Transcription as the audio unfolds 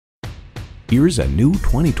Here's a new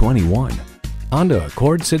 2021 Honda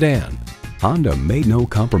Accord sedan. Honda made no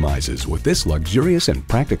compromises with this luxurious and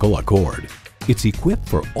practical Accord. It's equipped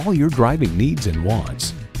for all your driving needs and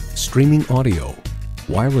wants. Streaming audio,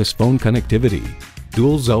 wireless phone connectivity,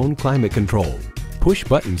 dual zone climate control, push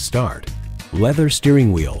button start, leather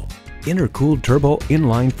steering wheel, intercooled turbo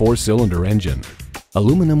inline 4-cylinder engine,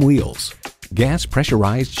 aluminum wheels, gas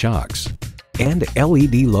pressurized shocks, and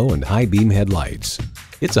LED low and high beam headlights.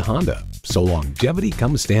 It's a Honda, so longevity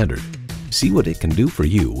comes standard. See what it can do for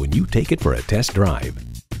you when you take it for a test drive.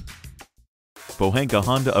 Pohanka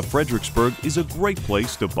Honda of Fredericksburg is a great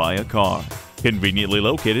place to buy a car. Conveniently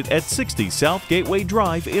located at 60 South Gateway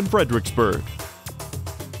Drive in Fredericksburg.